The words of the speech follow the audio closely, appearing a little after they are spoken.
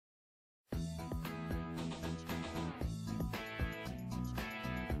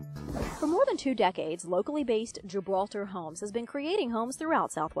For more than 2 decades, locally based Gibraltar Homes has been creating homes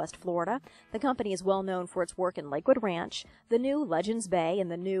throughout Southwest Florida. The company is well known for its work in Lakewood Ranch, the new Legends Bay in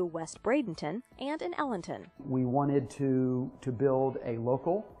the new West Bradenton, and in Ellenton. We wanted to build a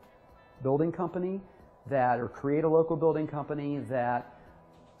local building company or create a local building company that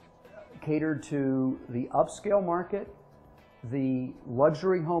catered to the upscale market, the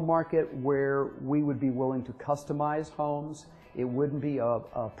luxury home market where we would be willing to customize homes. It wouldn't be a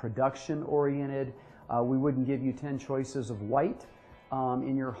production oriented. We wouldn't give you 10 choices of white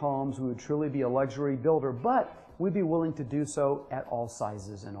in your homes. We would truly be a luxury builder, but we'd be willing to do so at all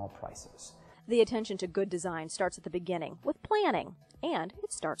sizes and all prices. The attention to good design starts at the beginning with planning, and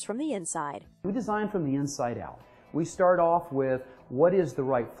it starts from the inside. We design from the inside out. We start off with what is the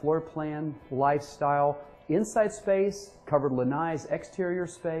right floor plan, lifestyle, inside space, covered lanais, exterior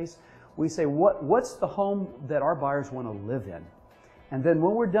space. We say, what's the home that our buyers want to live in? And then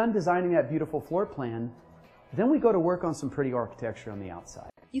when we're done designing that beautiful floor plan, then we go to work on some pretty architecture on the outside.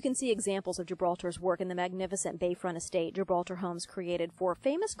 You can see examples of Gibraltar's work in the magnificent bayfront estate Gibraltar Homes created for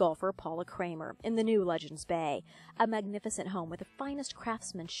famous golfer Paula Kramer in the new Legends Bay, a magnificent home with the finest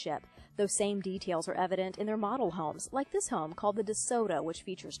craftsmanship. Those same details are evident in their model homes, like this home called the DeSoto, which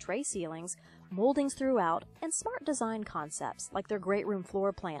features tray ceilings, moldings throughout, and smart design concepts like their great room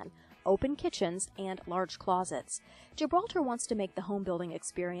floor plan, open kitchens, and large closets. Gibraltar wants to make the home building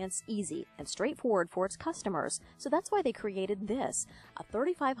experience easy and straightforward for its customers, so that's why they created this, a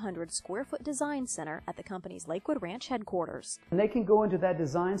 3,500 square foot design center at the company's Lakewood Ranch headquarters. And they can go into that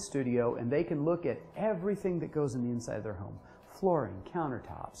design studio and they can look at everything that goes in the inside of their home. Flooring,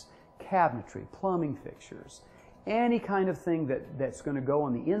 countertops, cabinetry, plumbing fixtures, any kind of thing that's going to go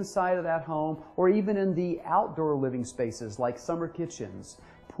on the inside of that home, or even in the outdoor living spaces like summer kitchens,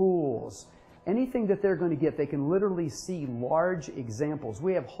 pools, anything that they're going to get. They can literally see large examples.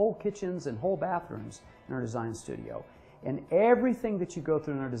 We have whole kitchens and whole bathrooms in our design studio. And everything that you go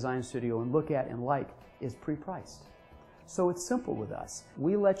through in our design studio and look at and like is pre-priced. So it's simple with us.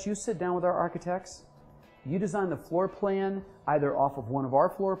 We let you sit down with our architects. You design the floor plan either off of one of our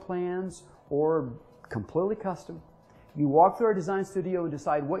floor plans or completely custom. You walk through our design studio and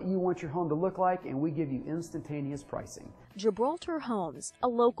decide what you want your home to look like, and we give you instantaneous pricing. Gibraltar Homes, a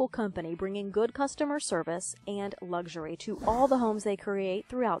local company bringing good customer service and luxury to all the homes they create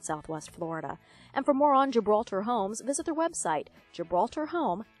throughout Southwest Florida. And for more on Gibraltar Homes, visit their website,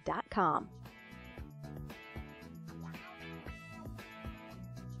 gibraltarhome.com.